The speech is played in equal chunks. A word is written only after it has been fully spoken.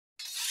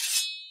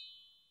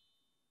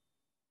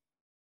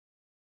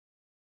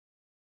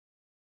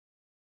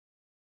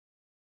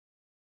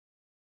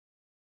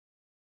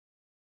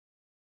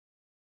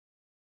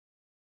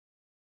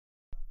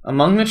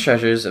Among the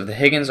treasures of the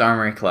Higgins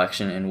Armory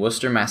collection in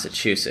Worcester,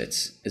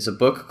 Massachusetts, is a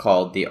book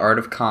called The Art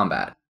of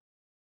Combat.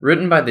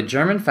 Written by the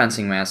German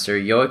fencing master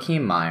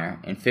Joachim Meyer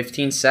in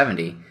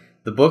 1570,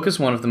 the book is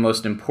one of the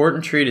most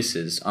important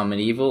treatises on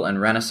medieval and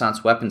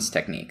Renaissance weapons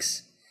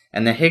techniques,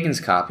 and the Higgins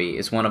copy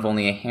is one of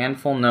only a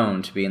handful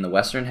known to be in the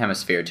Western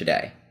Hemisphere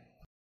today.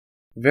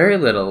 Very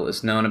little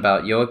is known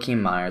about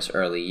Joachim Meyer's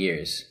early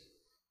years.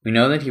 We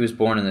know that he was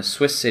born in the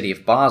Swiss city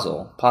of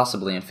Basel,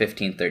 possibly in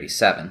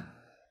 1537.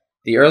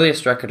 The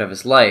earliest record of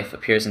his life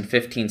appears in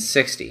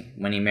 1560,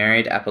 when he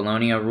married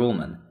Apollonia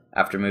Woodman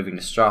after moving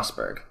to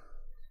Strasbourg.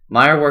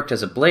 Meyer worked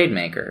as a blade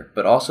maker,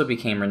 but also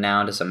became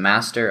renowned as a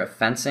master of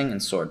fencing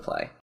and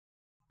swordplay.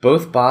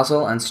 Both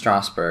Basel and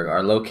Strasbourg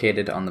are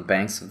located on the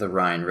banks of the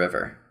Rhine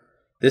River.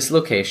 This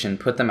location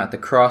put them at the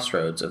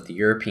crossroads of the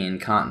European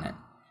continent,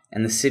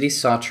 and the city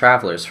saw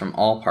travelers from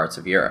all parts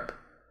of Europe.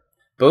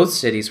 Both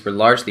cities were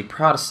largely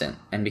Protestant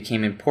and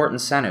became important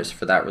centers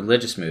for that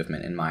religious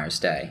movement in Meyer's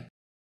day.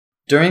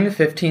 During the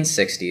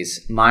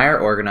 1560s, Meyer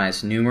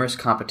organized numerous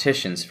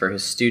competitions for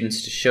his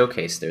students to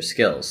showcase their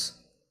skills.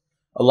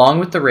 Along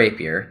with the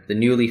rapier, the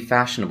newly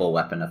fashionable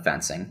weapon of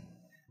fencing,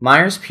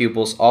 Meyer's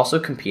pupils also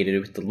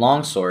competed with the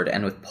longsword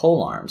and with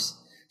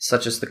polearms,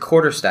 such as the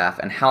quarterstaff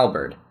and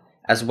halberd,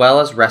 as well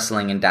as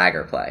wrestling and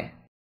dagger play.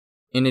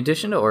 In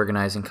addition to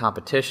organizing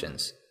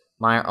competitions,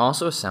 Meyer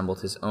also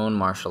assembled his own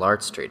martial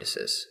arts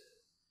treatises.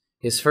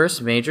 His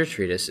first major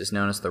treatise is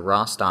known as the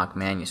Rostock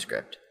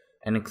manuscript,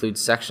 and includes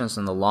sections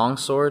on the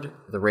longsword,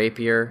 the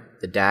rapier,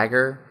 the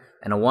dagger,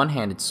 and a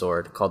one-handed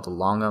sword called the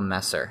Lange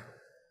Messer.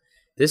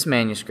 This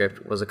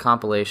manuscript was a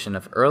compilation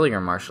of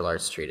earlier martial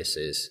arts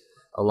treatises,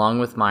 along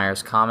with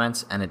Meyer's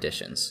comments and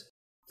additions.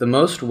 The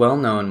most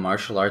well-known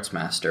martial arts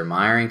master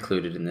Meyer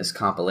included in this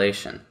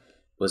compilation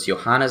was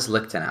Johannes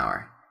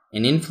Lichtenauer,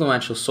 an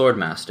influential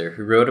swordmaster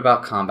who wrote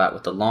about combat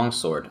with the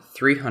longsword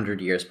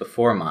 300 years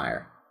before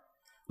Meyer.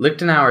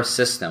 Lichtenauer's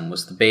system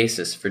was the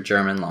basis for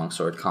German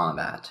longsword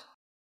combat.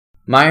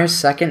 Meyer's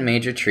second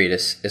major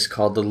treatise is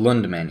called the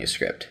Lund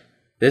manuscript.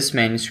 This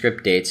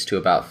manuscript dates to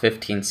about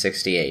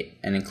 1568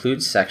 and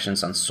includes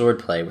sections on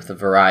swordplay with a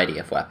variety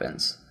of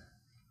weapons.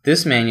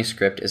 This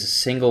manuscript is a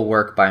single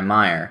work by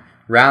Meyer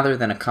rather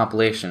than a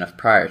compilation of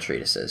prior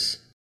treatises.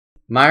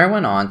 Meyer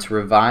went on to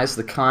revise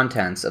the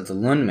contents of the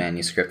Lund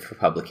manuscript for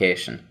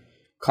publication,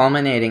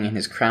 culminating in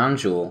his crown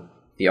jewel,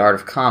 The Art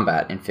of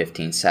Combat, in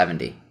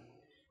 1570.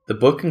 The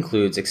book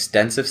includes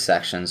extensive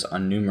sections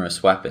on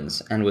numerous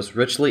weapons and was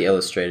richly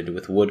illustrated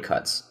with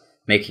woodcuts,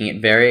 making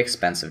it very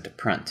expensive to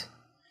print.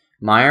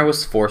 Meyer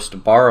was forced to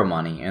borrow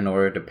money in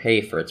order to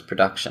pay for its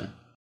production.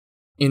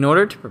 In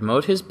order to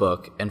promote his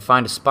book and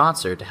find a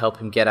sponsor to help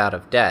him get out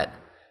of debt,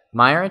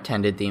 Meyer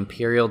attended the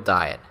Imperial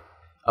Diet,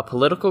 a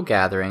political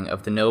gathering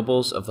of the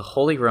nobles of the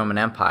Holy Roman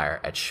Empire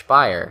at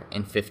Speyer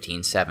in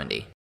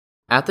 1570.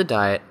 At the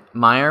Diet,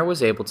 Meyer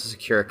was able to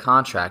secure a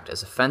contract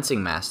as a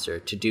fencing master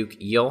to Duke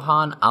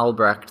Johann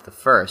Albrecht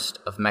I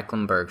of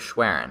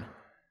Mecklenburg-Schwerin.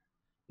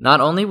 Not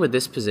only would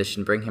this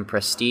position bring him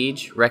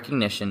prestige,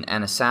 recognition,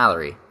 and a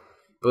salary,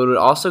 but it would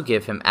also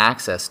give him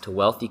access to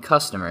wealthy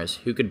customers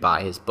who could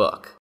buy his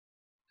book.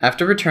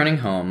 After returning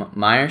home,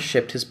 Meyer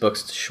shipped his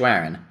books to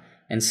Schwerin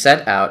and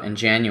set out in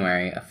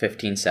January of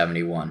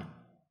 1571.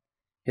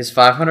 His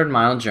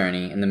 500-mile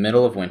journey in the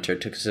middle of winter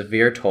took a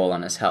severe toll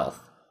on his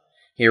health.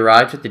 He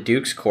arrived at the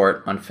Duke's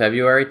court on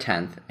February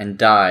 10th and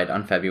died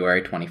on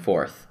February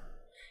 24th.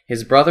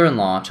 His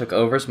brother-in-law took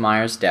over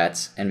Meyer's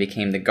debts and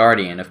became the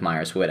guardian of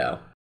Meyer's widow.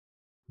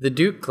 The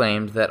Duke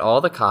claimed that all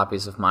the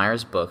copies of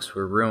Meyer's books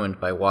were ruined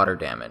by water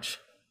damage.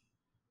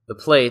 The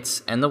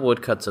plates and the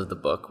woodcuts of the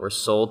book were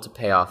sold to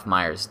pay off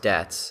Meyer's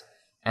debts,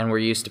 and were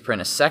used to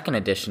print a second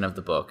edition of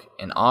the book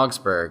in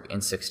Augsburg in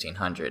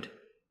 1600.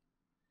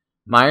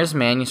 Meyer's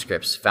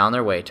manuscripts found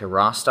their way to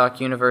Rostock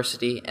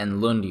University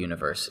and Lund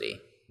University,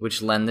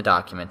 which lend the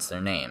documents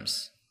their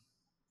names.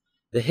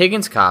 The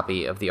Higgins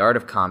copy of The Art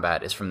of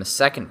Combat is from the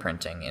second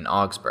printing in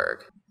Augsburg.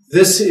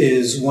 This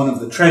is one of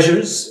the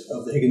treasures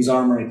of the Higgins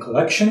Armory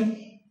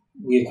collection.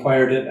 We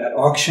acquired it at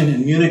auction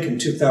in Munich in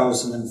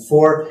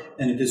 2004,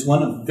 and it is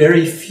one of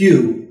very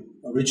few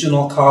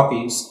original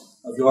copies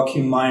of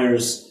Joachim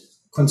Meyer's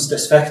Kunst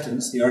des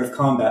Fechtens, The Art of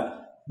Combat,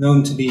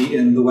 known to be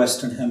in the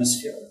Western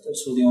Hemisphere.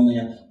 There's really only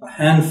a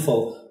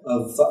handful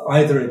of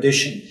either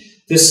edition.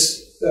 This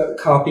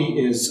copy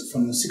is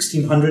from the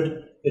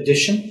 1600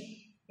 edition,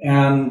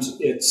 and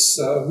it's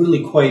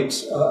really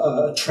quite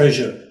a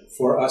treasure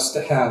for us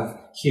to have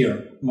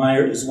here.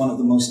 Meyer is one of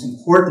the most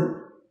important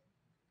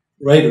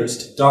writers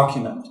to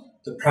document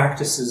the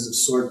practices of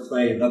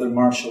swordplay and other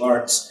martial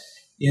arts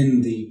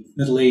in the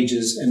Middle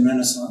Ages and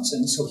Renaissance,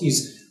 and so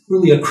he's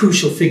really a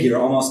crucial figure,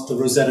 almost the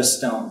Rosetta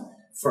Stone,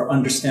 for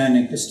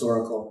understanding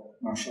historical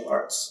martial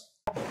arts.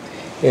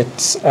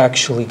 It's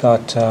actually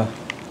got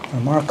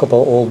remarkable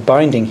old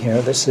binding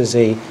here. This is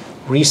a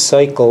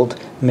recycled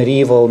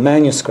medieval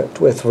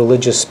manuscript with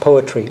religious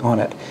poetry on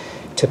it.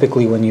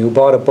 Typically when you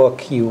bought a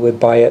book, you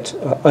would buy it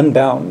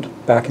unbound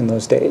back in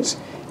those days.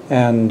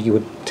 And you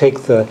would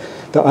take the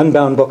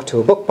unbound book to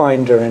a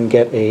bookbinder and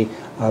get a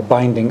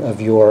binding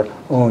of your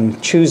own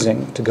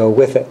choosing to go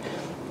with it.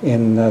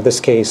 In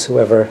this case,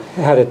 whoever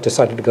had it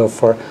decided to go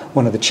for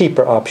one of the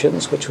cheaper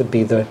options, which would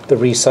be the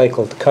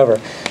recycled cover.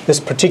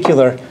 This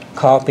particular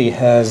copy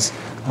has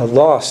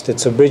lost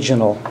its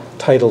original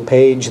title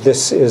page.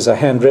 This is a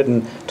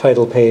handwritten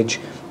title page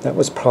that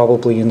was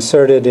probably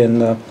inserted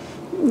in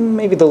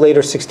maybe the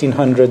later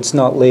 1600s,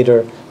 not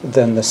later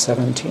than the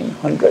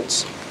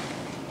 1700s.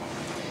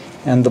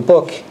 And the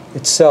book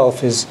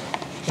itself is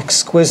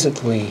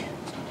exquisitely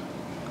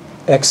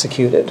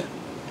executed.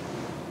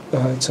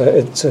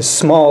 It's a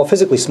small,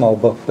 physically small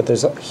book, but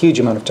there's a huge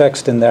amount of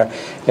text in there,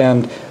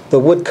 and the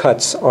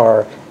woodcuts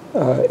are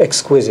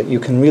exquisite. You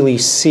can really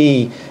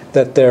see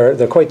that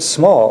they're quite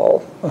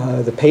small.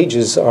 The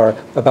pages are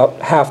about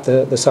half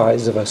the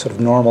size of a sort of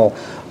normal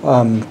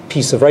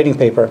piece of writing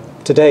paper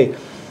today,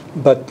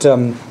 but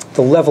the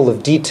level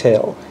of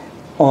detail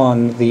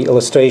on the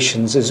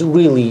illustrations is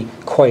really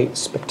quite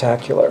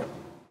spectacular.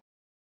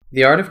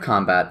 The Art of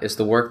Combat is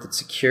the work that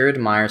secured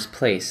Meyer's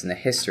place in the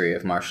history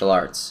of martial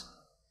arts.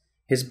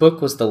 His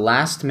book was the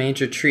last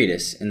major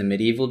treatise in the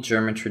medieval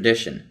German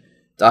tradition,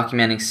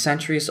 documenting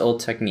centuries-old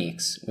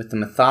techniques with the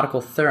methodical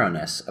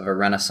thoroughness of a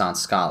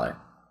Renaissance scholar.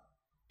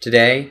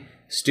 Today,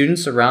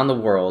 students around the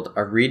world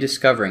are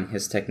rediscovering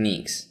his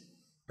techniques,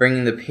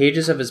 bringing the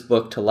pages of his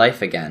book to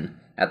life again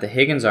at the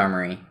Higgins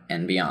Armory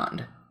and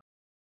beyond.